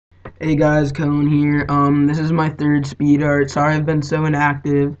Hey guys, Cone here. This is my third speed art. Sorry I've been so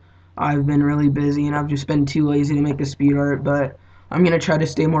inactive. I've been really busy and I've just been too lazy to make a speed art, but I'm gonna try to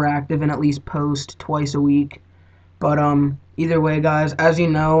stay more active and at least post twice a week. But either way guys, as you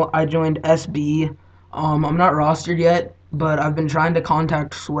know, I joined SB. I'm not rostered yet, but I've been trying to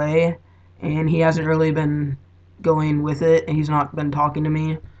contact Sway and he hasn't really been going with it and he's not been talking to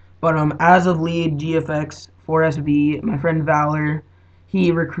me. But as of lead GFX for SB, my friend Valor, he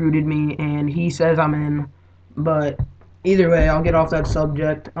recruited me and he says I'm in. But either way, I'll get off that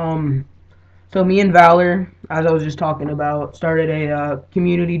subject. So me and Valor, as I was just talking about, started a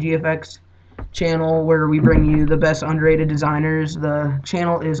community GFX channel where we bring you the best underrated designers. The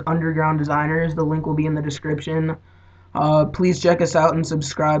channel is Underground Designers. The link will be in the description. Please check us out and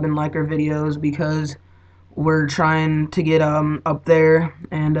subscribe and like our videos because we're trying to get up there.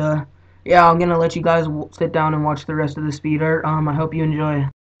 And yeah, I'm gonna let you guys sit down and watch the rest of the speed art. I hope you enjoy.